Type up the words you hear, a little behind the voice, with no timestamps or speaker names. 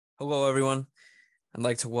Hello, everyone. I'd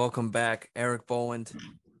like to welcome back Erik Boland,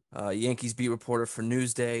 Yankees beat reporter for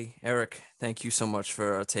Newsday. Erik, thank you so much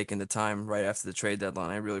for taking the time right after the trade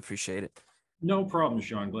deadline. I really appreciate it. No problem,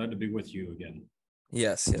 Sean. Glad to be with you again.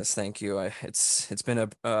 Yes, thank you. It's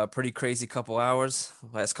been a pretty crazy couple hours,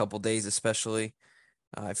 last couple days especially.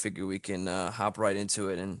 I figure we can hop right into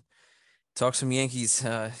it and talk some Yankees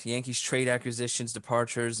trade acquisitions,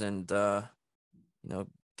 departures, and you know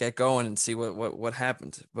get going and see what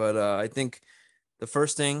happened. But I think. The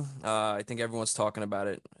first thing, I think everyone's talking about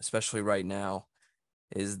it, especially right now,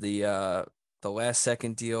 is the last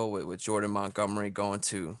second deal with Jordan Montgomery going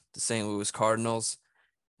to the St. Louis Cardinals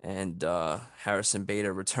and Harrison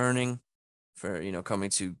Bader returning for,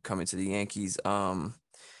 coming to the Yankees. I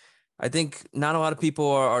think not a lot of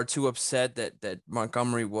people are too upset that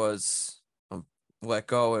Montgomery was let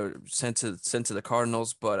go or sent to the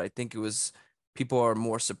Cardinals, but I think it was people are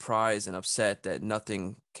more surprised and upset that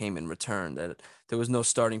nothing came in return, that there was no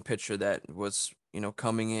starting pitcher that was,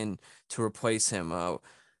 coming in to replace him.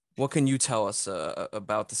 What can you tell us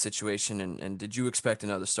about the situation, and did you expect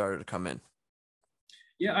another starter to come in?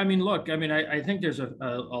 Yeah, I mean, look, I think there's a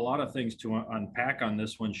lot of things to unpack on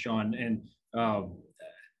this one, Sean. And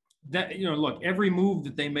that, look, every move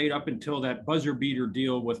that they made up until that buzzer beater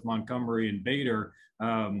deal with Montgomery and Bader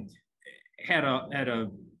had a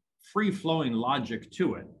free flowing logic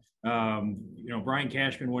to it. Brian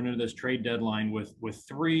Cashman went into this trade deadline with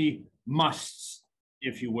three musts,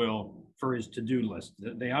 if you will, for his to-do list.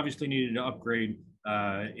 They obviously needed to upgrade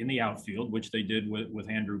in the outfield, which they did with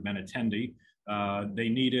Andrew Benintendi. They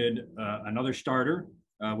needed another starter,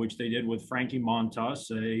 which they did with Frankie Montas.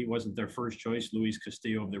 He wasn't their first choice. Luis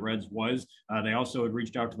Castillo of the Reds was. They also had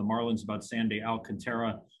reached out to the Marlins about Sandy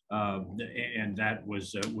Alcantara, and that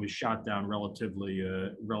was shot down relatively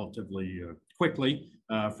quickly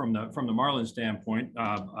from the Marlins standpoint.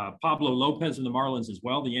 Pablo Lopez and the Marlins as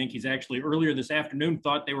well. The Yankees actually earlier this afternoon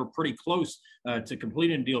thought they were pretty close to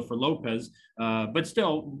completing a deal for Lopez, but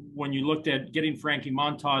still, when you looked at getting Frankie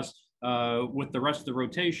Montas with the rest of the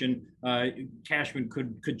rotation, Cashman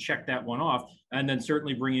could check that one off, and then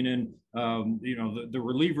certainly bringing in the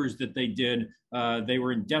relievers that they did. They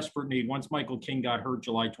were in desperate need once Michael King got hurt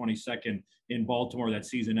July 22nd in Baltimore, that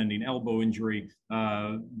season-ending elbow injury.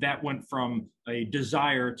 That went from a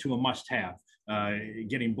desire to a must-have.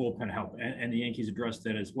 Getting bullpen help, and the Yankees addressed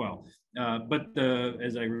that as well. But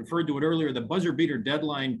as I referred to it earlier, the buzzer beater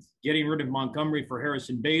deadline, getting rid of Montgomery for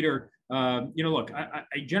Harrison Bader. Look, I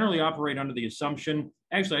generally operate under the assumption,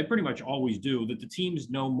 actually, I pretty much always do, that the teams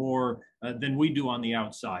know more than we do on the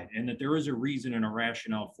outside, and that there is a reason and a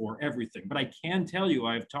rationale for everything. But I can tell you,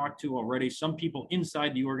 I've talked to already some people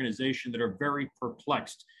inside the organization that are very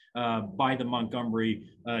perplexed by the Montgomery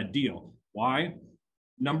deal. Why?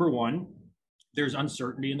 Number one, there's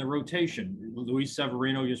uncertainty in the rotation. Luis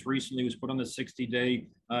Severino just recently was put on the 60-day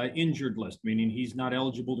injured list, meaning he's not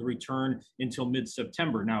eligible to return until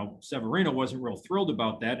mid-September. Now, Severino wasn't real thrilled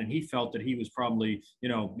about that, and he felt that he was probably,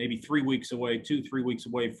 maybe 3 weeks away, 2-3 weeks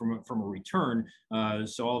away from a return.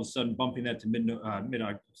 So all of a sudden, bumping that to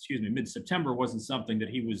mid-September wasn't something that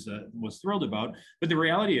he was thrilled about. But the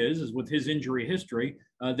reality is with his injury history,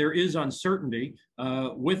 there is uncertainty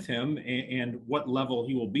with him and what level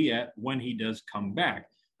he will be at when he does come back.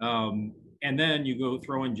 And then you go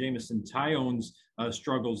throw in Jameson Taillon's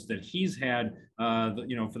struggles that he's had,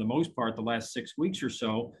 for the most part, the last 6 weeks or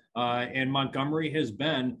so. And Montgomery has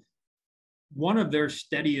been one of their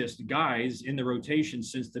steadiest guys in the rotation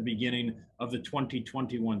since the beginning of the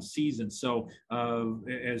 2021 season. So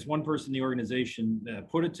as one person in the organization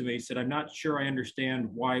put it to me, said, I'm not sure I understand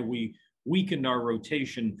why we weakened our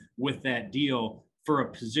rotation with that deal for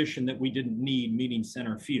a position that we didn't need, meaning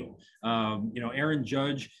center field. Aaron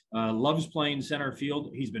Judge loves playing center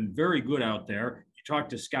field. He's been very good out there. You talk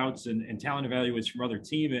to scouts and talent evaluators from other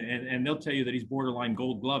teams, and they'll tell you that he's borderline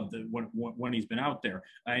Gold Glove when he's been out there,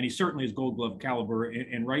 and he certainly is Gold Glove caliber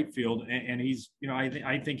in right field. And he's,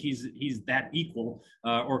 I think he's that equal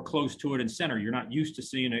or close to it in center. You're not used to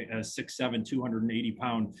seeing a 6'7",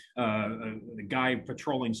 280-pound guy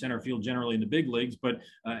patrolling center field generally in the big leagues, but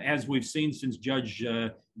as we've seen since Judge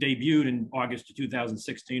debuted in August of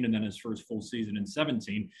 2016, and then his first full season in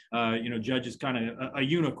 17. Judge is kind of a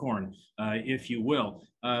unicorn, if you will.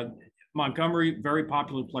 Montgomery, very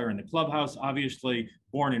popular player in the clubhouse, obviously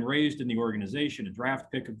born and raised in the organization, a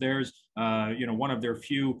draft pick of theirs, one of their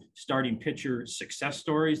few starting pitcher success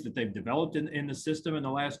stories that they've developed in the system in the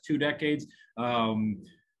last 2 decades.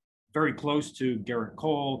 Very close to Garrett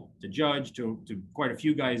Cole, to Judge, to quite a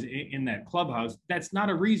few guys in that clubhouse. That's not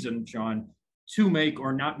a reason, Sean, to make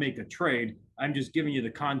or not make a trade. I'm just giving you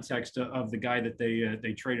the context of the guy that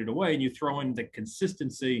they traded away, and you throw in the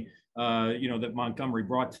consistency that Montgomery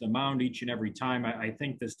brought to the mound each and every time. I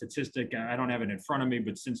think the statistic, I don't have it in front of me,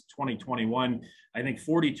 but since 2021, I think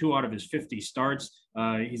 42 out of his 50 starts,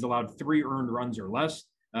 he's allowed 3 earned runs or less.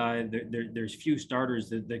 There's few starters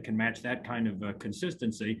that can match that kind of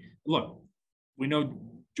consistency. Look, we know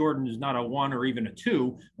Jordan is not a 1 or even a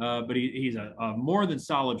 2, but he's a more than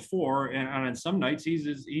solid 4, and on some nights he's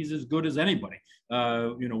as good as anybody.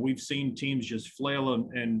 We've seen teams just flail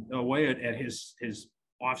and away at his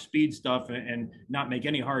off-speed stuff and not make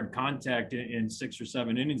any hard contact in 6 or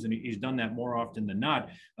 7 innings, and he's done that more often than not.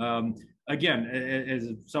 Again, as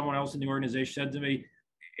someone else in the organization said to me,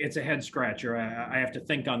 it's a head scratcher. I have to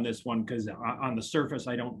think on this one because on the surface,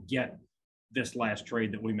 I don't get this last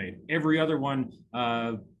trade that we made. Every other one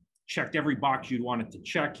checked every box you'd want it to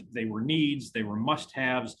check. They were needs, they were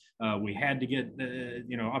must-haves. We had to get,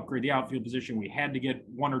 upgrade the outfield position. We had to get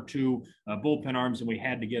 1 or 2 bullpen arms, and we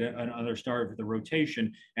had to get another starter for the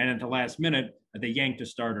rotation. And at the last minute, they yanked a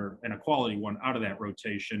starter and a quality one out of that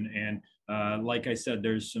rotation. And like I said,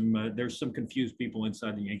 there's some confused people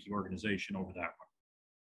inside the Yankee organization over that one.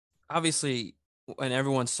 Obviously, when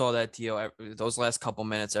everyone saw that deal, those last couple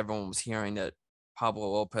minutes, everyone was hearing that Pablo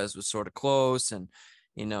Lopez was sort of close, and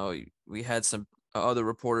we had some other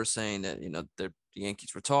reporters saying that the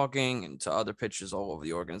Yankees were talking and to other pitchers all over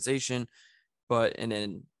the organization, and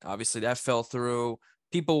then obviously that fell through.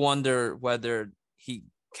 People wonder whether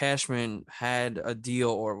Cashman had a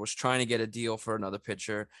deal or was trying to get a deal for another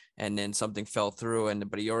pitcher, and then something fell through,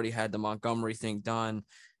 but he already had the Montgomery thing done,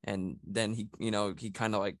 and then he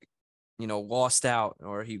kind of like lost out,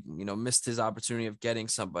 or he missed his opportunity of getting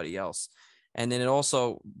somebody else. And then it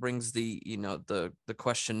also brings the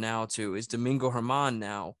question now to, is Domingo Germán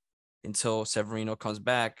now, until Severino comes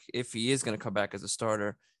back, if he is going to come back as a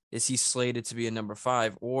starter, is he slated to be a number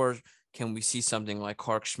 5, or can we see something like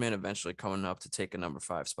Clark Schmidt eventually coming up to take a number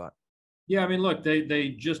 5 spot? Yeah, I mean, look,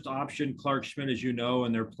 they just optioned Clark Schmidt, as you know,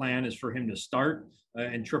 and their plan is for him to start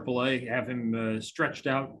in AAA, have him stretched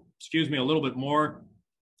out, a little bit more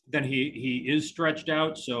than he is stretched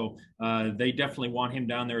out. So they definitely want him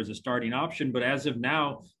down there as a starting option. But as of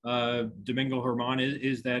now, Domingo Germán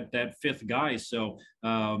is that 5th guy. So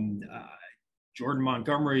Jordan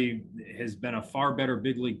Montgomery has been a far better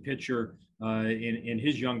big league pitcher in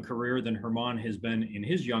his young career than Germán has been in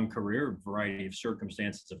his young career. A variety of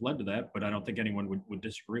circumstances have led to that, but I don't think anyone would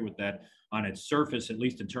disagree with that on its surface, at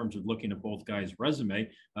least in terms of looking at both guys' resume.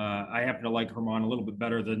 I happen to like Germán a little bit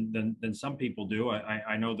better than some people do.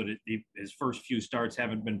 I know that his first few starts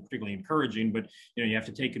haven't been particularly encouraging, but you have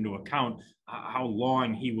to take into account how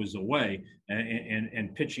long he was away,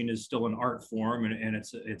 and pitching is still an art form, and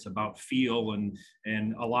it's about feel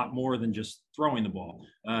and a lot more than just throwing the ball.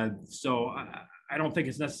 So I don't think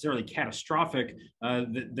it's necessarily catastrophic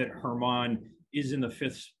that Germán is in the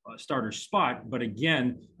 5th starter spot. But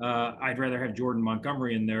again, I'd rather have Jordan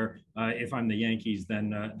Montgomery in there if I'm the Yankees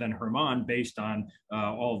than Germán, based on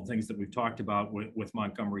all the things that we've talked about with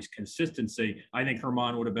Montgomery's consistency. I think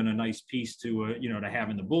Germán would have been a nice piece to to have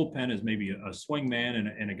in the bullpen as maybe a swing man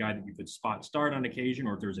and a guy that you could spot start on occasion,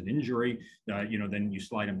 or if there's an injury, then you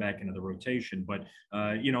slide him back into the rotation. But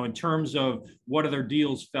in terms of what other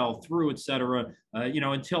deals fell through, et cetera,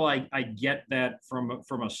 until I get that from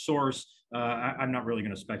a source, I'm not really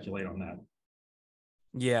going to speculate on that.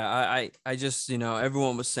 Yeah, I just,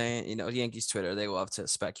 everyone was saying, Yankees Twitter, they love to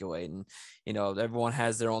speculate, and, everyone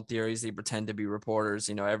has their own theories. They pretend to be reporters,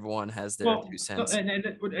 everyone has their Well, 2 cents.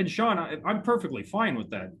 and Sean, I'm perfectly fine with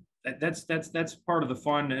that. That's part of the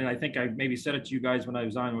fun, and I think I maybe said it to you guys when I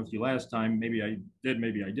was on with you last time. Maybe I did,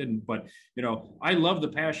 maybe I didn't. But I love the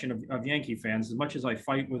passion of Yankee fans as much as I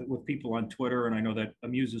fight with people on Twitter, and I know that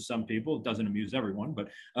amuses some people. It doesn't amuse everyone, but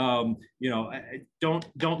don't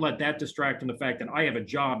let that distract from the fact that I have a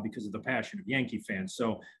job because of the passion of Yankee fans.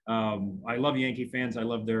 So I love Yankee fans. I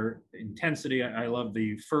love their intensity. I love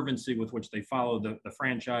the fervency with which they follow the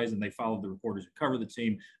franchise, and they follow the reporters who cover the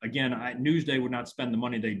team. Again, Newsday would not spend the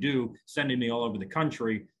money they do sending me all over the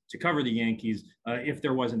country to cover the Yankees if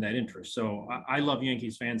there wasn't that interest. So I love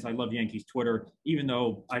Yankees fans. I love Yankees Twitter, even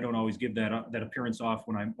though I don't always give that appearance off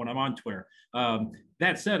when I'm on Twitter.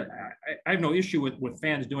 That said, I have no issue with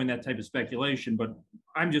fans doing that type of speculation, but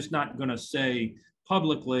I'm just not going to say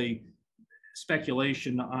publicly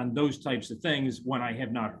speculation on those types of things when I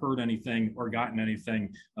have not heard anything or gotten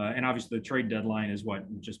anything. And obviously the trade deadline is what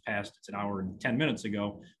just passed. It's an hour and 10 minutes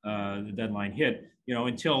ago. The deadline hit.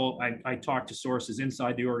 Until I talk to sources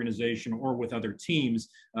inside the organization or with other teams,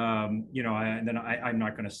 I'm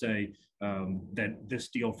not going to say that this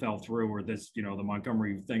deal fell through, or this, the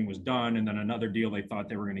Montgomery thing was done, and then another deal they thought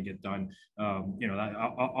they were going to get done.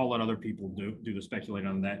 I'll let other people do the speculating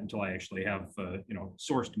on that until I actually have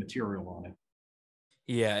sourced material on it.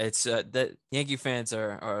 Yeah, it's that Yankee fans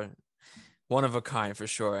are one of a kind for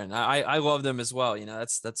sure, and I love them as well.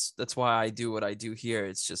 That's why I do what I do here.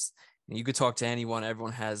 It's just you could talk to anyone,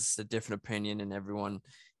 everyone has a different opinion, and everyone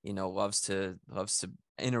loves to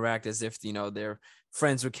interact as if they're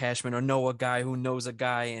friends with Cashman or know a guy who knows a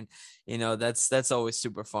guy, and that's always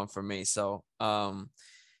super fun for me. So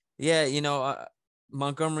yeah,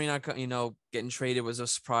 Montgomery not getting traded was a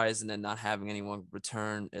surprise, and then not having anyone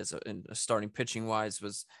return as a starting pitching wise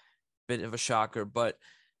was a bit of a shocker, but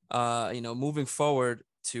moving forward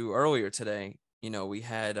to earlier today, we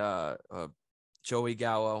had Joey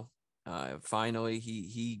Gallo. Finally,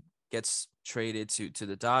 he gets traded to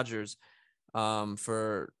the Dodgers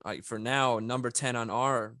for now number 10 on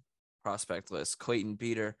our prospect list, Clayton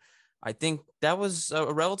Beeter. I think that was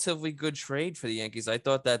a relatively good trade for the Yankees. I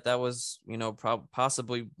thought that was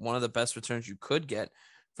possibly one of the best returns you could get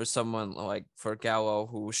for someone like for Gallo,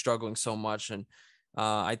 who was struggling so much, and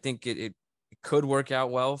I think it could work out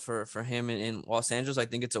well for him in Los Angeles. I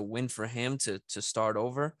think it's a win for him to start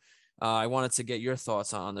over. I wanted to get your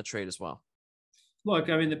thoughts on the trade as well.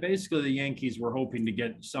 Look, I mean, basically the Yankees were hoping to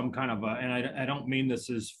get some kind of and I don't mean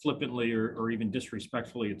this as flippantly or even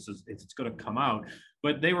disrespectfully. It's going to come out,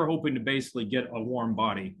 but they were hoping to basically get a warm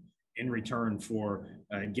body in return for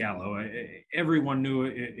Gallo. Everyone knew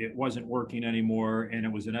it wasn't working anymore, and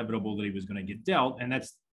it was inevitable that he was going to get dealt. And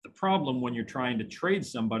that's the problem when you're trying to trade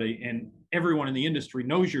somebody, and everyone in the industry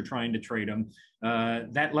knows you're trying to trade him.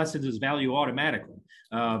 That lessens his value automatically.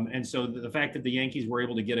 And so the fact that the Yankees were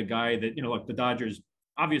able to get a guy that, look, the Dodgers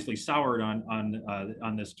obviously soured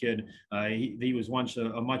on this kid. He was once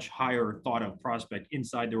a much higher thought of prospect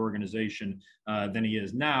inside their organization than he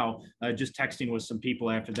is now. Just texting with some people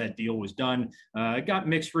after that deal was done, got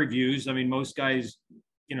mixed reviews. I mean, most guys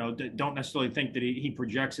don't necessarily think that he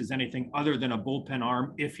projects as anything other than a bullpen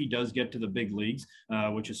arm if he does get to the big leagues,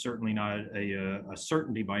 which is certainly not a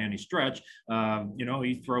certainty by any stretch.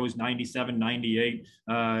 He throws 97, 98,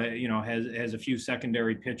 has a few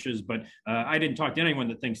secondary pitches, but I didn't talk to anyone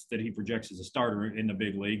that thinks that he projects as a starter in the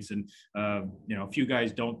big leagues. And, a few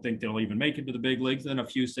guys don't think they'll even make it to the big leagues. Then a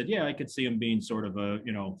few said, yeah, I could see him being sort of a,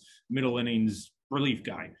 middle innings relief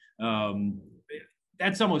guy.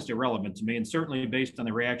 That's almost irrelevant to me. And certainly based on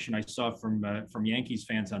the reaction I saw from Yankees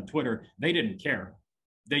fans on Twitter, they didn't care.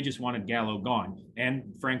 They just wanted Gallo gone.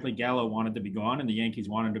 And frankly, Gallo wanted to be gone, and the Yankees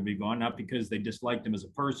wanted to be gone, not because they disliked him as a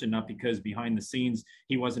person, not because behind the scenes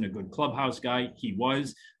he wasn't a good clubhouse guy. He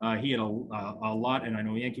was. He had a lot, and I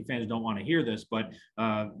know Yankee fans don't want to hear this, but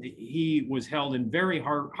he was held in very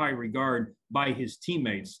high regard by his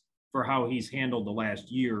teammates for how he's handled the last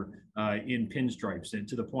year in pinstripes, and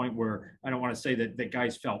to the point where I don't want to say that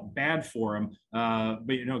guys felt bad for him,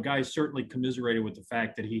 but guys certainly commiserated with the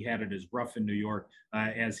fact that he had it as rough in New York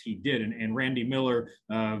as he did. And Randy Miller,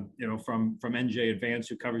 from NJ Advance,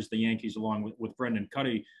 who covers the Yankees along with Brendan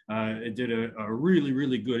Cuddy, did a really,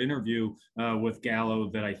 really good interview with Gallo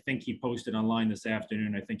that I think he posted online this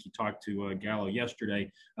afternoon. I think he talked to Gallo yesterday,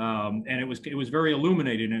 and it was very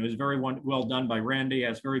illuminating. It was very well done by Randy.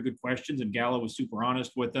 Asked very good questions, and Gallo was super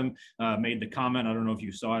honest with them. Made the comment, I don't know if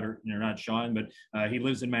you saw it or not, Sean, but he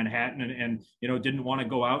lives in Manhattan, and didn't want to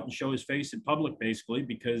go out and show his face in public, basically,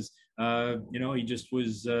 because he just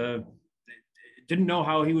was didn't know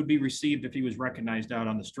how he would be received if he was recognized out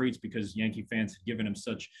on the streets, because Yankee fans had given him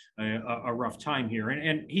such a rough time here.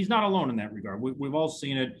 And he's not alone in that regard. We've all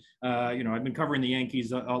seen it. I've been covering the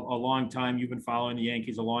Yankees a long time. You've been following the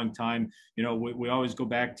Yankees a long time. We always go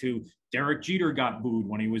back to Derek Jeter got booed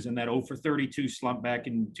when he was in that 0 for 32 slump back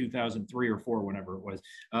in 2003 or 4, whenever it was.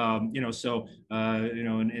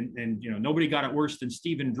 Nobody got it worse than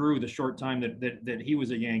Stephen Drew the short time that he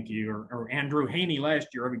was a Yankee, or Andrew Haney last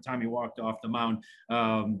year. Every time he walked off the mound,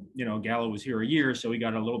 Gallo was here a year, so he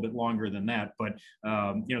got a little bit longer than that. But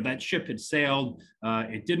that ship had sailed.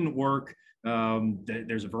 It didn't work.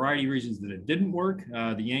 There's a variety of reasons that it didn't work.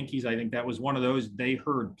 The Yankees, I think that was one of those. They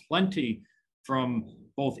heard plenty from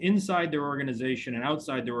both inside their organization and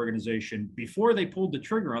outside their organization before they pulled the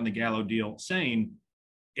trigger on the Gallo deal, saying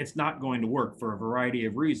it's not going to work for a variety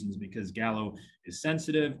of reasons, because Gallo is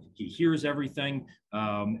sensitive, he hears everything,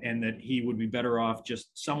 and that he would be better off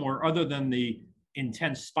just somewhere other than the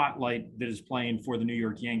intense spotlight that is playing for the New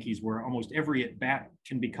York Yankees, where almost every at bat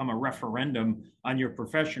can become a referendum on your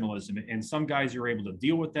professionalism. And some guys are able to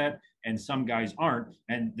deal with that, and some guys aren't.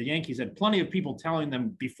 And the Yankees had plenty of people telling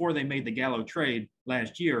them before they made the Gallo trade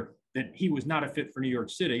last year that he was not a fit for New York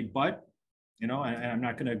City, but And I'm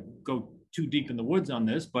not going to go too deep in the woods on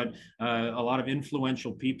this, but a lot of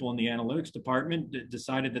influential people in the analytics department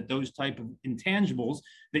decided that those type of intangibles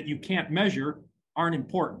that you can't measure aren't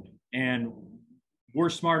important. And we're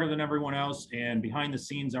smarter than everyone else, and behind the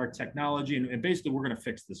scenes our technology, and basically we're going to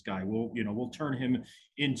fix this guy. We'll turn him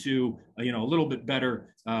into a little bit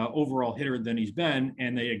better overall hitter than he's been.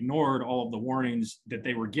 And they ignored all of the warnings that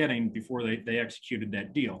they were getting before they executed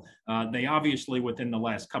that deal. They obviously within the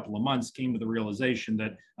last couple of months came to the realization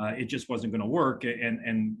that it just wasn't going to work,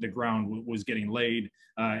 and the ground was getting laid,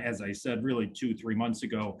 as I said, really 2-3 months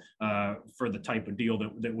ago, for the type of deal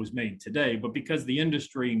that was made today. But because the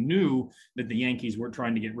industry knew that the Yankees were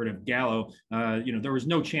trying to get rid of Gallo, there was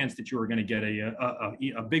no chance that you were going to get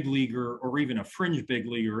a big leaguer or even a fringe big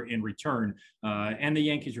leaguer in return. And the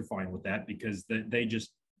Yankees are fine with that because they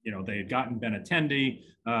just, they had gotten Benintendi,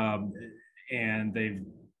 and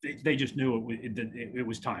they just knew it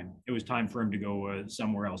was time. It was time for him to go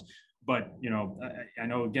somewhere else. But, I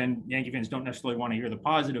know, again, Yankee fans don't necessarily want to hear the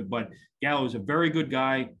positive, but Gallo is a very good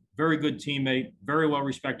guy, very good teammate, very well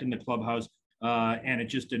respected in the clubhouse. And it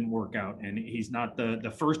just didn't work out. And he's not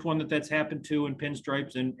the first one that's happened to in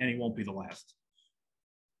pinstripes, and he won't be the last.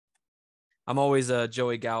 I'm always a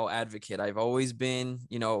Joey Gallo advocate. I've always been,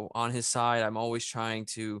 on his side. I'm always trying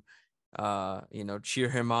to, cheer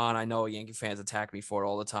him on. I know Yankee fans attack me for it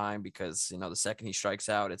all the time because, the second he strikes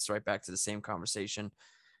out, it's right back to the same conversation.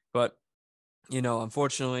 But,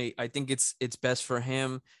 unfortunately, I think it's best for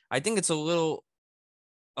him. I think it's a little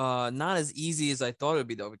not as easy as I thought it would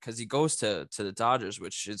be though, because he goes to the Dodgers,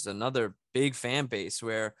 which is another big fan base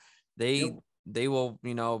where they Yep. they will,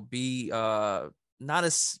 be not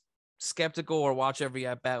as skeptical or watch every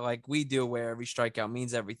at bat like we do, where every strikeout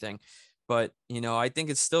means everything. But I think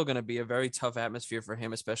it's still going to be a very tough atmosphere for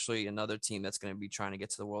him, especially another team that's going to be trying to get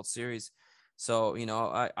to the World Series. So,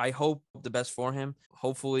 I hope the best for him.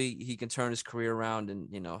 Hopefully he can turn his career around and,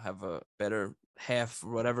 have a better half,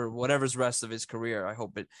 whatever's rest of his career. I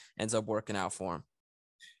hope it ends up working out for him.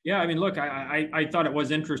 Yeah, I mean, look, I thought it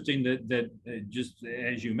was interesting that just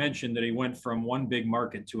as you mentioned that he went from one big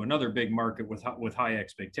market to another big market with high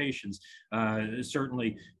expectations.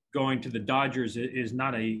 Certainly, going to the Dodgers is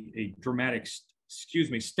not a dramatic,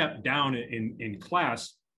 step down in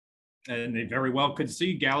class, and they very well could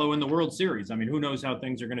see Gallo in the World Series. I mean, who knows how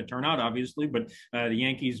things are going to turn out, obviously, but the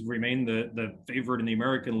Yankees remain the favorite in the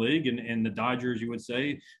American League, and the Dodgers, you would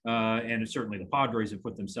say, and certainly the Padres have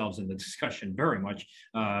put themselves in the discussion very much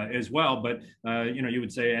as well. But you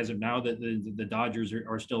would say as of now that the Dodgers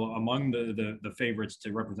are still among the favorites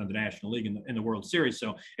to represent the National League in the World Series.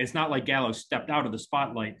 So it's not like Gallo stepped out of the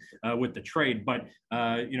spotlight with the trade, but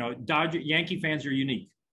Yankee fans are unique.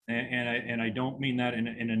 And I don't mean that in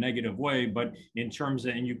a negative way, but in terms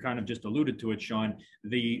of, and you kind of just alluded to it, Sean,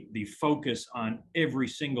 the focus on every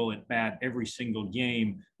single at bat, every single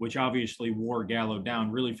game, which obviously wore Gallo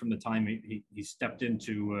down really from the time he stepped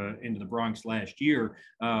into the Bronx last year.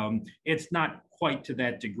 It's not quite to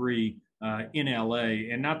that degree in LA,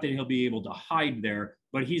 and not that he'll be able to hide there,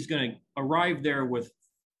 but he's going to arrive there with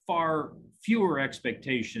far fewer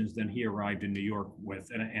expectations than he arrived in New York with,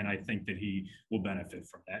 and I think that he will benefit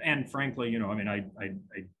from that. And frankly, I mean, I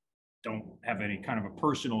don't have any kind of a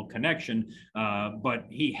personal connection, but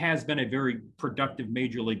he has been a very productive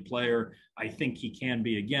major league player. I think he can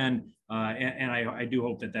be again, and I do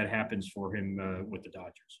hope that happens for him with the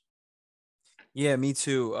Dodgers. Yeah, me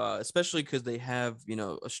too. Especially because they have,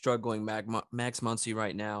 a struggling Max Muncy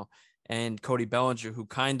right now, and Cody Bellinger, who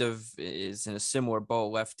kind of is in a similar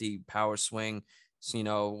boat, lefty power swing,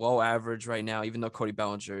 so, low average right now, even though Cody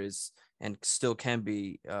Bellinger is and still can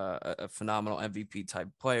be a phenomenal MVP type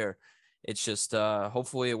player. It's just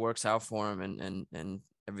hopefully it works out for him and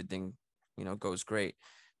everything, goes great.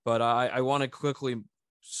 But I want to quickly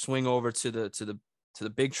swing over to the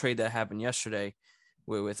big trade that happened yesterday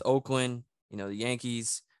with Oakland. The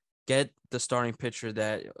Yankees get the starting pitcher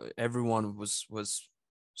that everyone was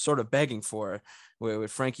sort of begging for with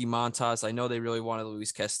Frankie Montas. I know they really wanted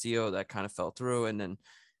Luis Castillo. That kind of fell through. And then,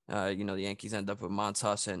 the Yankees end up with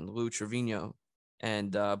Montas and Lou Trevino.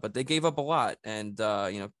 And, but they gave up a lot. And,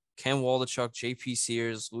 Ken Waldichuk, JP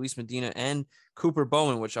Sears, Luis Medina, and Cooper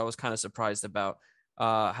Bowman, which I was kind of surprised about.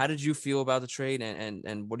 How did you feel about the trade,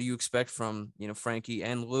 and what do you expect from, Frankie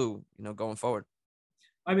and Lou, going forward?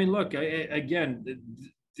 I mean, look, again,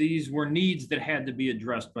 these were needs that had to be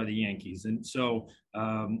addressed by the Yankees, and so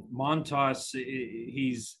Montas,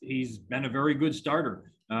 he's been a very good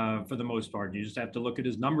starter for the most part. You just have to look at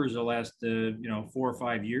his numbers the last 4 or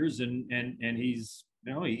 5 years, and he's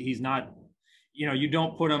he's not you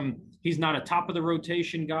don't put him, he's not a top of the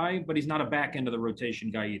rotation guy, but he's not a back end of the rotation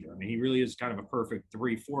guy either. I mean, he really is kind of a perfect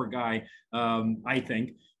 3-4 guy, I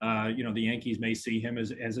think. The Yankees may see him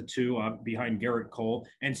as a two behind Garrett Cole.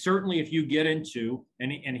 And certainly if you get into,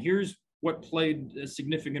 and here's what played a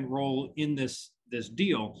significant role in this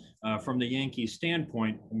deal from the Yankees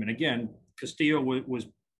standpoint. I mean, again, Castillo was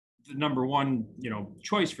the number one,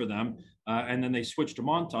 choice for them. And then they switched to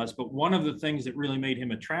Montas. But one of the things that really made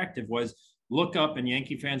him attractive was look up, and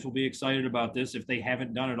Yankee fans will be excited about this if they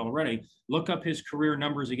haven't done it already, look up his career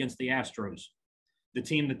numbers against the Astros, the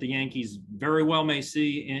team that the Yankees very well may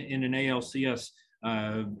see in an ALCS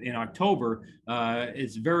in October.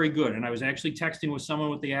 It's very good. And I was actually texting with someone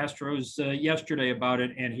with the Astros yesterday about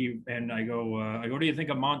it, and I go, do you think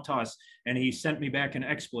of Montas? And he sent me back an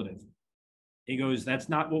expletive. He goes, that's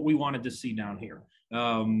not what we wanted to see down here.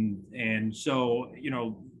 And so,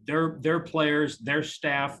 their players, their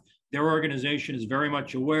staff, their organization is very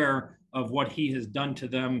much aware of what he has done to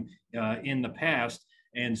them in the past.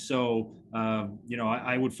 And so,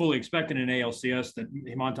 I would fully expect in an ALCS that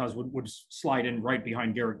Montas would slide in right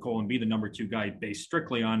behind Garrett Cole and be the number two guy based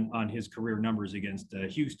strictly on his career numbers against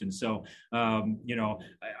Houston. So,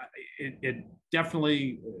 it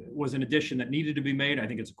definitely was an addition that needed to be made. I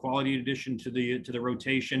think it's a quality addition to the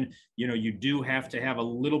rotation. You do have to have a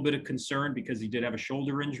little bit of concern because he did have a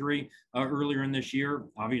shoulder injury earlier in this year.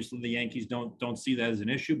 Obviously, the Yankees don't see that as an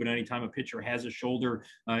issue, but anytime a pitcher has a shoulder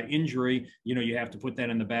injury, you have to put that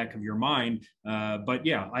in the back of your mind. But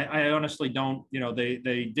yeah, I honestly don't.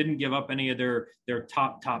 They didn't give up any of their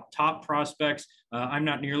top prospects. I'm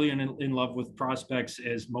not nearly in love with prospects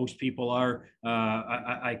as most people are.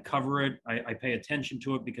 I cover it. I pay attention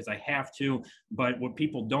to it because I have to. But what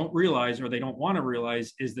people don't realize, or they don't want to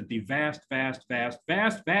realize, is that the vast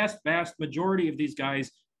majority of these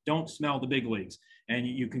guys don't smell the big leagues. And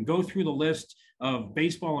you can go through the list of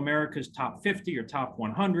Baseball America's top 50 or top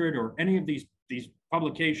 100 or any of these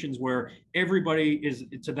publications where everybody is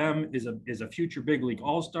to them is a future big league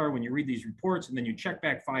all-star when you read these reports, and then you check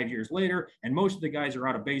back 5 years later and most of the guys are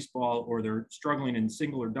out of baseball or they're struggling in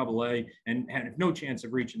single or double A and have no chance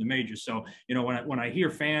of reaching the majors. So when I hear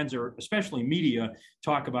fans or especially media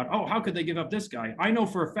talk about, oh, how could they give up this guy, I know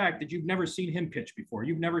for a fact that you've never seen him pitch before,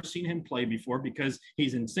 you've never seen him play before, because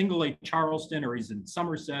he's in single A Charleston or he's in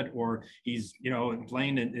Somerset or he's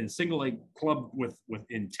playing in a single A club with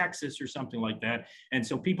in Texas or something like that. And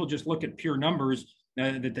so people just look at pure numbers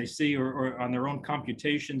that they see or on their own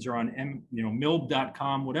computations or on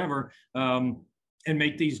milb.com, whatever, and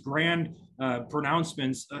make these grand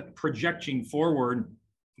pronouncements projecting forward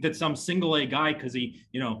that some single A guy, because he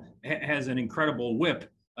has an incredible whip,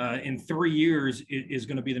 in 3 years is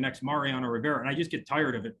going to be the next Mariano Rivera. And I just get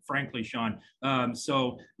tired of it, frankly, Sean.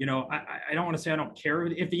 So I don't want to say I don't care.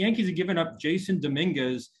 If the Yankees had given up Jason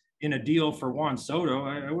Dominguez in a deal for Juan Soto,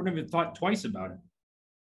 I wouldn't have thought twice about it.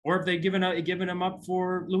 Or if they'd given him up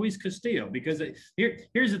for Luis Castillo, because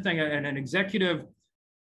here's the thing, an executive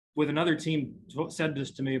with another team said this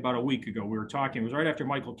to me about a week ago. We were talking, it was right after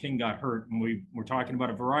Michael King got hurt, and we were talking about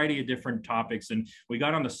a variety of different topics, and we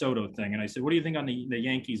got on the Soto thing, and I said, what do you think on the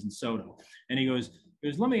Yankees and Soto? And he goes,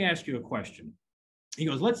 let me ask you a question. He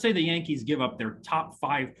goes, let's say the Yankees give up their top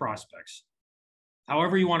 5 prospects,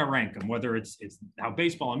 however you want to rank them, whether it's how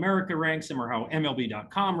Baseball America ranks them or how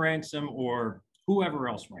MLB.com ranks them or whoever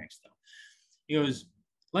else ranks them. He goes,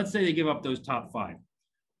 let's say they give up those top 5.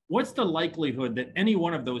 What's the likelihood that any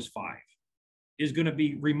one of those 5 is going to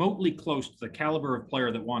be remotely close to the caliber of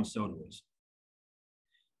player that Juan Soto is?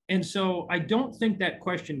 And so I don't think that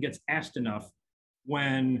question gets asked enough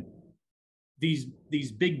when these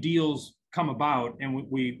big deals come about, and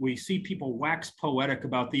we see people wax poetic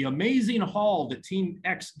about the amazing haul that Team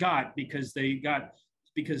X got because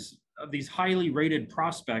of these highly rated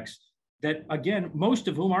prospects that, again, most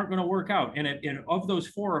of whom aren't going to work out. And of those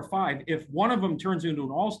 4 or 5, if one of them turns into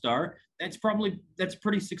an all-star, that's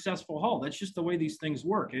pretty successful haul. That's just the way these things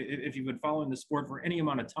work if you've been following the sport for any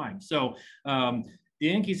amount of time. So the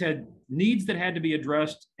Yankees had needs that had to be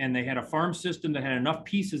addressed, and they had a farm system that had enough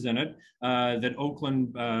pieces in it that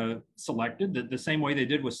Oakland selected, the same way they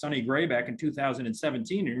did with Sonny Gray back in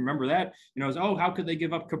 2017. And you remember that, it was, how could they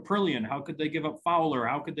give up Caprillion? How could they give up Fowler?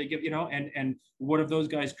 How could they give, and what have those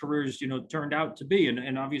guys' careers, turned out to be?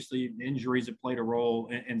 And obviously injuries have played a role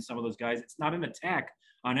in some of those guys. It's not an attack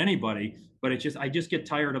on anybody, but I just get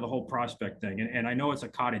tired of the whole prospect thing. And I know it's a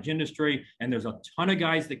cottage industry, and there's a ton of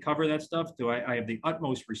guys that cover that stuff, I have the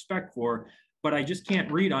utmost respect for. but I just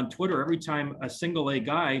can't read on Twitter every time a single A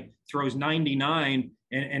guy throws 99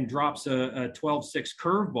 and drops a 12-6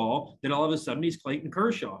 curveball that all of a sudden he's Clayton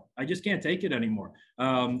Kershaw. I just can't take it anymore.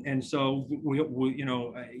 And so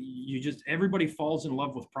you just everybody falls in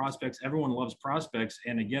love with prospects. Everyone loves prospects.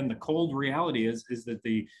 And again, the cold reality is that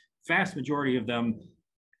the vast majority of them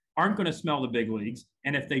aren't going to smell the big leagues.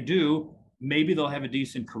 And if they do, maybe they'll have a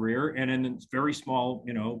decent career, and in very small,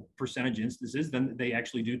 percentage instances, then they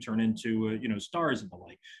actually do turn into, stars in the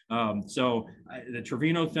league. The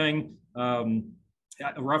Trevino thing, a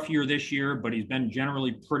rough year this year, but he's been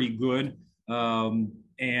generally pretty good.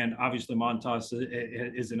 And obviously Montas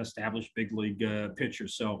is an established big league pitcher.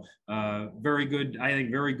 So very good, I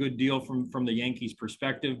think very good deal from the Yankees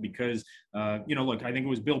perspective because, look, I think it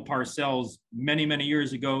was Bill Parcells many, many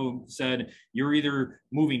years ago said, you're either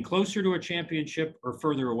moving closer to a championship or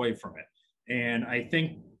further away from it. And I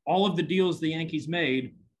think all of the deals the Yankees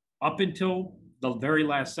made up until the very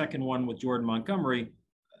last second one with Jordan Montgomery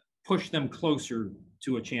pushed them closer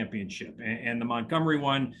to a championship. And the Montgomery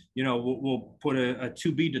one, we'll put a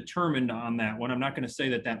to be determined on that one. I'm not going to say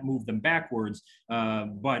that moved them backwards,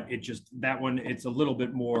 but that one, it's a little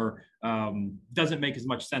bit more, doesn't make as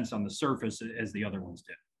much sense on the surface as the other ones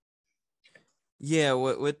did. Yeah,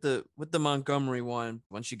 with the Montgomery one,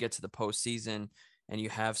 once you get to the postseason and you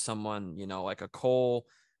have someone, like a Cole,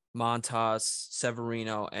 Montas,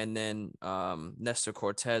 Severino, and then Nestor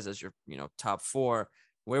Cortez as your, top four,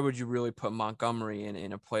 where would you really put Montgomery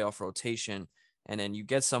in a playoff rotation? And then you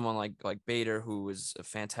get someone like Bader, who is a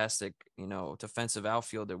fantastic, defensive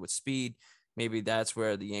outfielder with speed. Maybe that's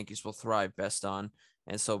where the Yankees will thrive best on.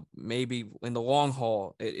 And so maybe in the long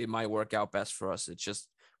haul, it might work out best for us. It just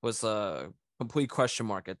was a complete question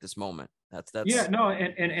mark at this moment. Yeah, That's no,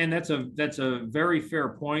 and that's a very fair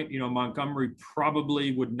point. Montgomery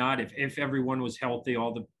probably would not, if everyone was healthy,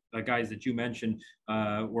 all the guys that you mentioned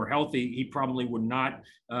were healthy, he probably would not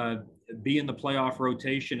be in the playoff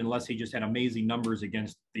rotation unless he just had amazing numbers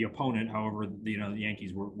against the opponent. However, the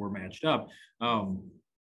Yankees were matched up.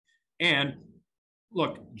 And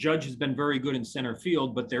look, Judge has been very good in center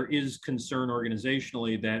field, but there is concern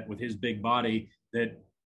organizationally that with his big body, that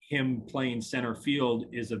him playing center field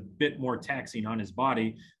is a bit more taxing on his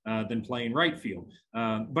body than playing right field.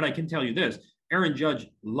 But I can tell you this, Aaron Judge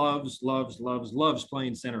loves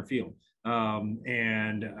playing center field. I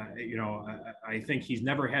think he's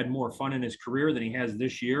never had more fun in his career than he has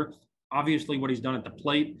this year. Obviously, what he's done at the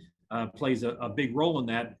plate plays a big role in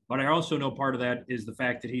that. But I also know part of that is the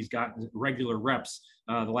fact that he's gotten regular reps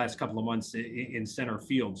the last couple of months in center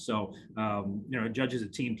field. So, Judge is a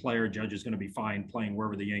team player. Judge is going to be fine playing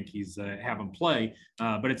wherever the Yankees have him play.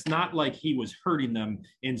 But it's not like he was hurting them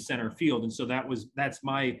in center field. And so that's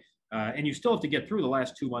my and you still have to get through the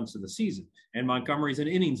last 2 months of the season. And Montgomery's an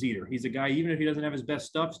innings eater. He's a guy, even if he doesn't have his best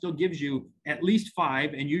stuff, still gives you at least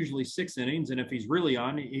 5 and usually 6 innings. And if he's really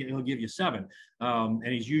on, he'll give you 7. And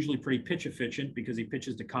he's usually pretty pitch efficient because he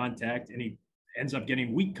pitches to contact and he ends up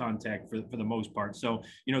getting weak contact for the most part. So,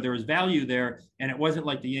 there was value there. And it wasn't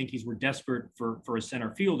like the Yankees were desperate for a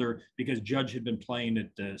center fielder because Judge had been playing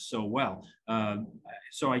it so well.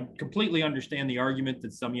 So I completely understand the argument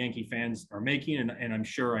that some Yankee fans are making. And I'm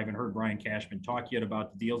sure I haven't heard Brian Cashman talk yet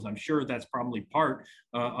about the deals. I'm sure that's probably part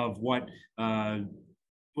of what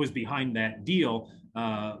was behind that deal.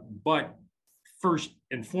 But first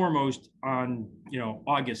and foremost, on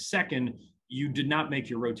August 2nd, you did not make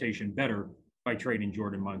your rotation better by trading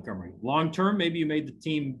Jordan Montgomery. Long term, maybe you made the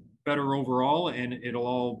team better overall, and it'll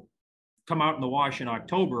all come out in the wash in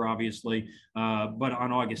October, obviously. But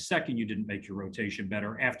on August 2nd, you didn't make your rotation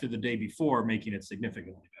better after the day before, making it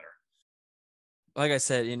significantly better. like I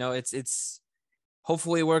said, it's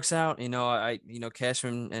hopefully it works out.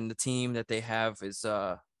 Cashman and the team that they have is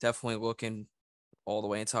definitely looking all the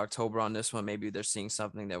way into October on this one. Maybe they're seeing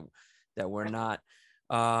something that we're not.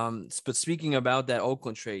 But speaking about that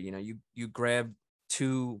Oakland trade, you grab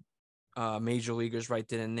 2 major leaguers right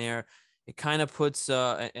then and there. It kind of puts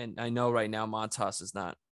and I know right now Montas is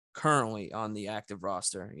not currently on the active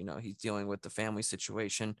roster. He's dealing with the family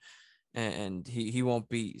situation, and he won't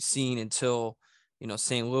be seen until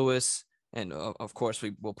St. Louis, and of course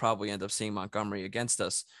we will probably end up seeing Montgomery against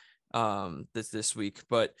us this week.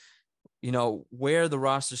 But where the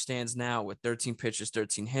roster stands now with 13 pitchers,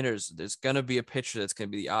 13 hitters, there's going to be a pitcher that's going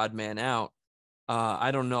to be the odd man out.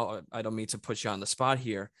 I don't know. I don't mean to put you on the spot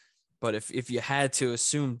here, but if you had to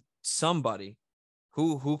assume somebody,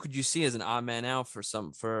 who could you see as an odd man out for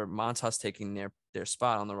Montas taking their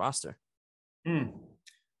spot on the roster?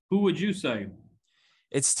 Who would you say?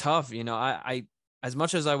 It's tough. I as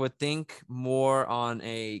much as I would think more on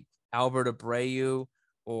a Albert Abreu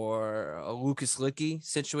or a Lucas Licky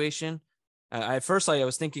situation. At first, I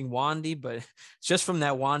was thinking Wandy, but just from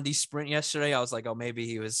that Wandy sprint yesterday, I was like, oh, maybe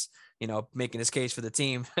he was, making his case for the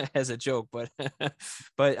team as a joke. But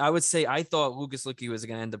but I would say I thought Lucas Licky was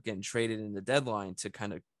going to end up getting traded in the deadline to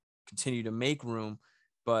kind of continue to make room.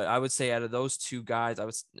 But I would say out of those two guys, I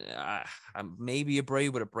was maybe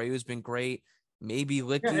Abreu, but Abreu's been great. Maybe Yeah,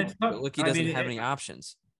 Licky, it's but tough. Licky I doesn't mean, have any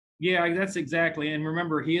options. yeah, that's exactly. And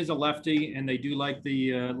remember, he is a lefty, and they do like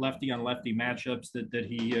the lefty on lefty matchups that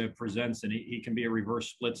he presents, and he can be a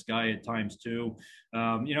reverse splits guy at times too.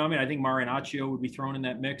 I mean, I think Marinaccio would be thrown in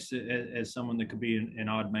that mix as someone that could be an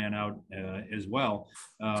odd man out as well.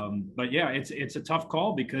 But yeah, it's a tough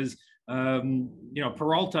call because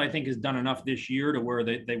Peralta I think has done enough this year to where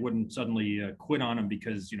they wouldn't suddenly quit on him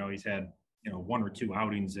because he's had one or two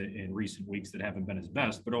outings in recent weeks that haven't been his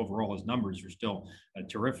best, but overall his numbers are still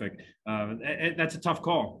terrific. That's a tough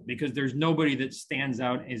call because there's nobody that stands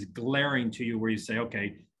out as glaring to you where you say,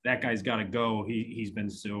 okay, that guy's got to go. He's been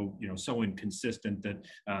so inconsistent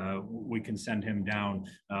that we can send him down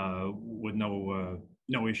with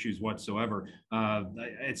no issues whatsoever.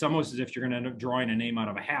 It's almost as if you're going to end up drawing a name out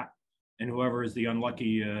of a hat, and whoever is the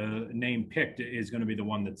unlucky name picked is going to be the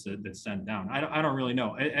one that's sent down. I don't really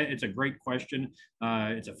know. It's a great question.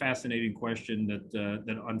 It's a fascinating question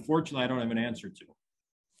that unfortunately I don't have an answer to.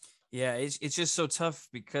 Yeah, it's just so tough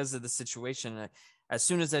because of the situation. As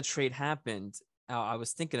soon as that trade happened, I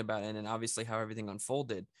was thinking about it, and obviously how everything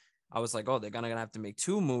unfolded. I was like, oh, they're gonna have to make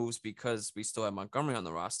two moves because we still have Montgomery on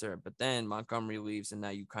the roster. But then Montgomery leaves, and now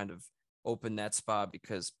you kind of open that spot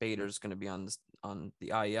because Bader's going to be on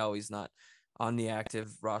the IL. He's not on the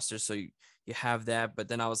active roster, so you have that. But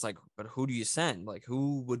then I was like, but who do you send? Like,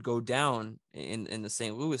 who would go down in the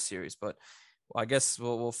St. Louis series? But well, I guess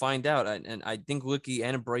we'll find out. And I think Licky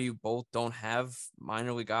and Abreu both don't have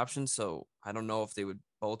minor league options, so I don't know if they would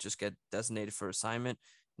both just get designated for assignment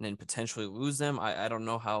and then potentially lose them. I don't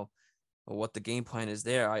know what the game plan is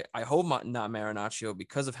there. I hope not Marinaccio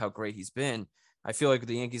because of how great he's been. I feel like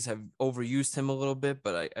the Yankees have overused him a little bit,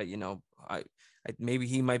 but I maybe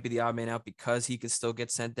he might be the odd man out because he could still get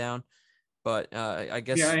sent down. But I Yeah,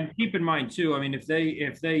 guess and keep in mind too. I mean, if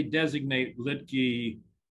they designate Litke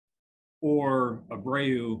or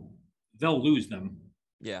Abreu, they'll lose them.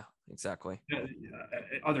 yeah, exactly.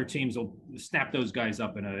 Other teams will snap those guys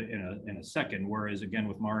up in a second. Whereas again,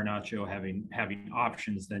 with Marinaccio having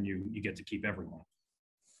options, then you get to keep everyone.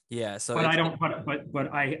 Yeah, so But I don't.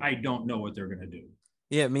 But I don't know what they're going to do.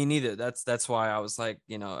 yeah, me neither. That's why I was like,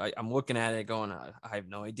 I'm looking at it going, I have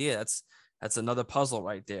no idea. That's another puzzle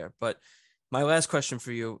right there. But my last question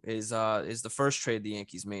for you is the first trade the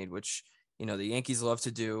Yankees made, which the Yankees love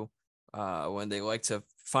to do when they like to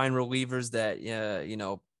find relievers that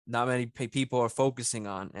not many people are focusing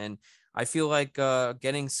on, and I feel like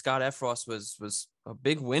getting Scott Efros was a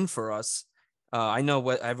big win for us. I know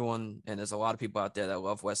what everyone, and there's a lot of people out there that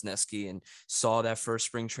love Wesneski and saw that first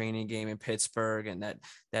spring training game in Pittsburgh and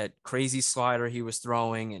that crazy slider he was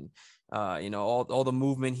throwing and all the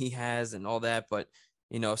movement he has and all that. But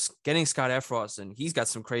getting Scott Efros, and he's got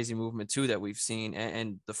some crazy movement too that we've seen,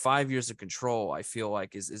 and the 5 years of control I feel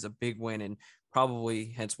like is a big win, and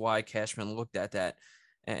probably hence why Cashman looked at that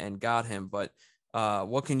and got him. But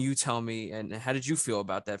what can you tell me, and how did you feel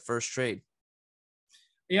about that first trade?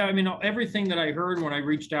 Yeah, I mean, everything that I heard when I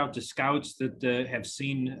reached out to scouts that have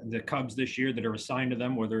seen the Cubs this year that are assigned to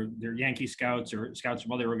them, whether they're Yankee scouts or scouts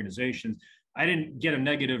from other organizations, I didn't get a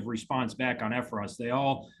negative response back on Efros. They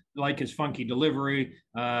all like his funky delivery.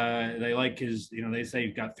 They like his, they say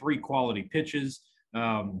he's got three quality pitches.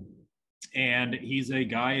 And he's a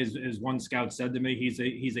guy, as one scout said to me,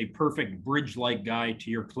 he's a perfect bridge-like guy to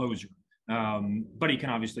your closer. But he can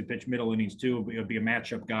obviously pitch middle innings too. He'll be a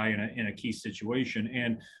matchup guy in a key situation.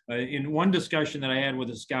 And in one discussion that I had with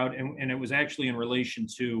a scout, and it was actually in relation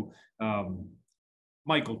to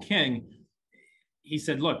Michael King, he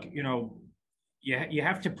said, "Look, you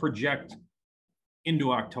have to project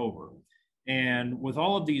into October, and with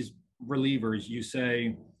all of these relievers, you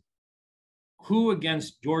say." Who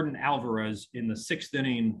against Jordan Alvarez in the sixth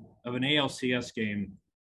inning of an ALCS game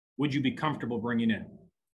would you be comfortable bringing in?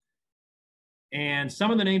 And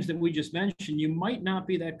some of the names that we just mentioned, you might not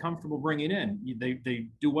be that comfortable bringing in. They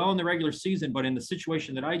do well in the regular season, but in the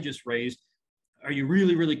situation that I just raised, are you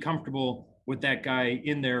really, really comfortable with that guy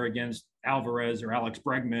in there against Alvarez or Alex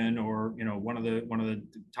Bregman or one of the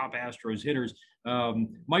top Astros hitters?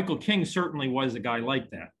 Michael King certainly was a guy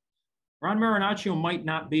like that. Ron Marinaccio might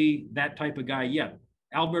not be that type of guy yet.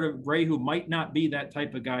 Albert Abreu might not be that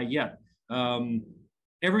type of guy yet.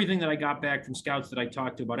 Everything that I got back from scouts that I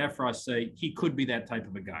talked to about Efros say he could be that type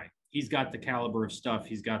of a guy. he's got the caliber of stuff.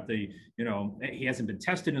 He's got he hasn't been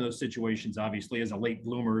tested in those situations, obviously, as a late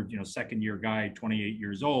bloomer, second year guy, 28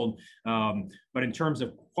 years old. But in terms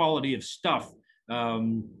of quality of stuff,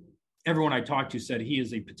 um, everyone I talked to said he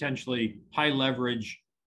is a potentially high leverage,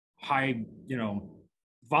 high,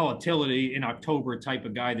 volatility in October type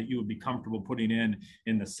of guy that you would be comfortable putting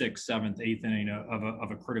in the sixth, seventh, eighth inning of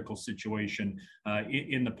a critical situation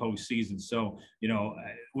in the postseason. So,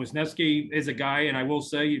 Wisniewski is a guy, and I will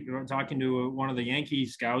say, talking to one of the Yankee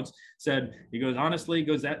scouts, he goes, honestly,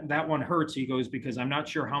 that one hurts. He goes, because I'm not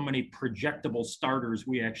sure how many projectable starters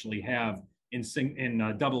we actually have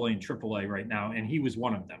in Double A and Triple A right now, and he was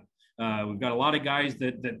one of them. We've got a lot of guys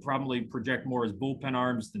that probably project more as bullpen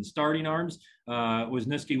arms than starting arms.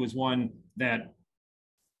 Wisniewski was one that,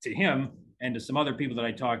 to him and to some other people that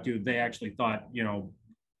I talked to, they actually thought,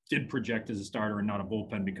 did project as a starter and not a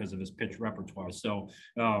bullpen because of his pitch repertoire. So,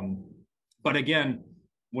 but again,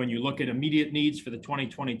 when you look at immediate needs for the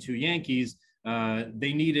 2022 Yankees,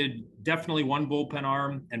 they needed definitely one bullpen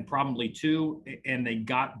arm and probably two, and they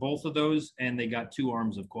got both of those, and they got two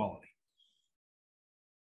arms of quality.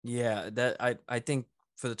 Yeah, that I think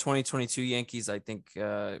for the 2022 Yankees, I think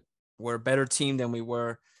we're a better team than we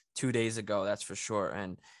were 2 days ago. That's for sure.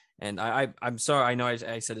 And I'm sorry. I know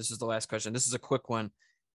I said this is the last question. This is a quick one.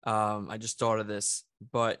 I just thought of this,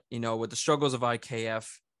 but with the struggles of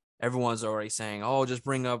IKF, everyone's already saying, "Oh, just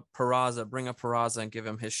bring up Peraza, and give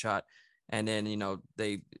him his shot." And then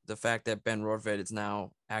the fact that Ben Rortvedt is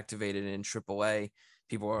now activated in AAA,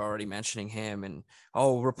 people are already mentioning him, and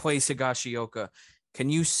replace Higashioka. Can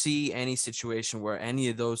you see any situation where any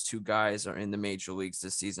of those two guys are in the major leagues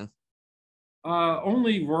this season?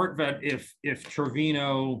 Only Rortvedt if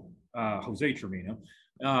Trevino, Jose Trevino,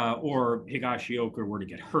 or Higashioka were to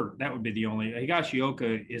get hurt. That would be the only.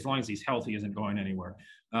 Higashioka, as long as he's healthy, isn't going anywhere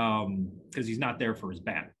because he's not there for his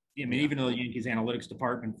bat. I mean, even though the Yankees analytics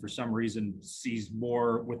department for some reason sees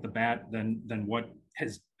more with the bat than what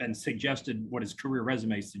has been suggested, what his career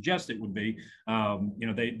resume suggests it would be.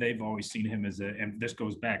 They've always seen him as and this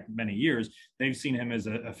goes back many years. They've seen him as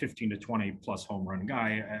a 15 to 20 plus home run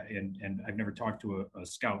guy, and I've never talked to a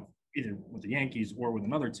scout either with the Yankees or with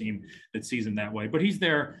another team that sees him that way. But he's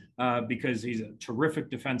there because he's a terrific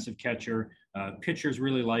defensive catcher. Pitchers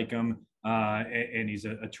really like him. And he's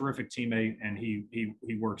a terrific teammate, and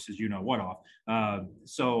he works as what off.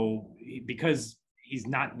 Because he's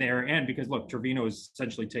not there, and because look, Trevino is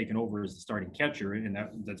essentially taken over as the starting catcher, and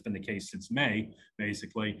that's been the case since May,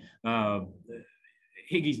 basically.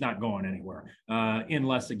 Higgy's not going anywhere,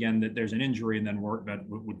 unless again that there's an injury, and then Rortvedt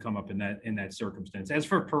would come up in that circumstance. As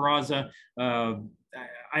for Peraza,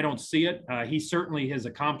 I don't see it. He certainly has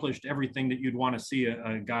accomplished everything that you'd want to see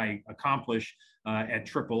a guy accomplish at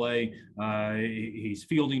AAA. He's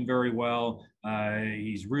fielding very well.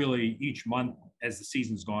 He's really each month as the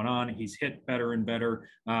season's gone on, he's hit better and better.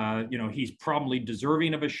 He's probably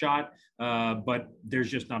deserving of a shot, but there's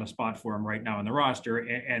just not a spot for him right now in the roster,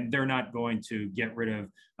 and they're not going to get rid of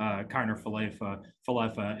Kiner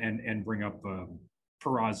Falefa and bring up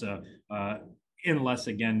Peraza. Unless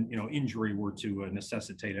again, injury were to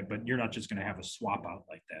necessitate it, but you're not just going to have a swap out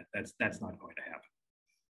like that. That's not going to happen.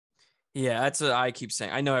 Yeah, that's what I keep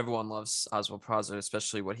saying. I know everyone loves Oswald Peraza,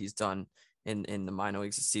 especially what he's done in the minor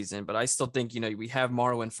leagues this season, but I still think we have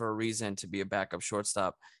Marwin for a reason to be a backup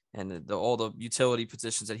shortstop, and all the utility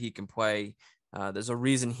positions that he can play. There's a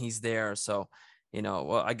reason he's there. So,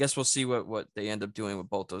 well, I guess we'll see what they end up doing with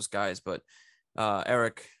both those guys. But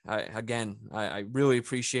Erik, I really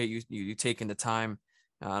appreciate you taking the time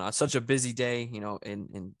on such a busy day,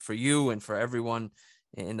 and for you and for everyone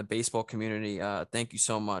in the baseball community. Thank you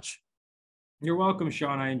so much. You're welcome,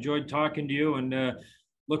 Sean. I enjoyed talking to you, and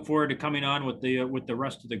look forward to coming on with the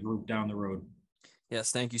rest of the group down the road.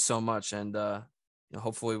 Yes, thank you so much, and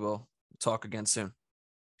hopefully we'll talk again soon.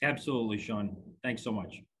 Absolutely, Sean. Thanks so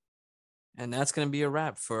much. And that's going to be a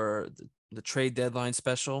wrap for the trade deadline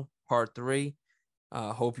special, part 3.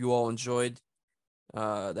 Hope you all enjoyed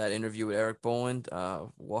that interview with Erik Boland.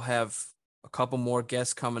 We'll have a couple more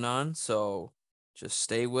guests coming on, so just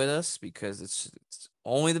stay with us because it's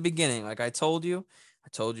only the beginning. Like I told you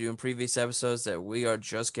in previous episodes that we are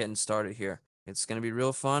just getting started here. It's going to be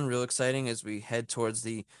real fun, real exciting as we head towards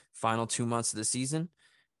the final 2 months of the season.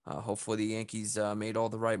 Hopefully the Yankees made all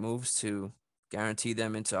the right moves to guarantee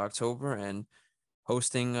them into October and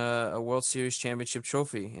hosting a World Series championship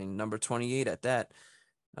trophy in number 28 at that.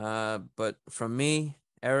 But from me,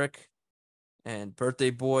 Erik, and birthday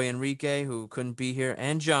boy Enrique, who couldn't be here,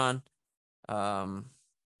 and John,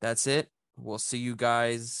 that's it. We'll see you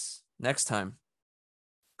guys next time.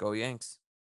 Go Yanks.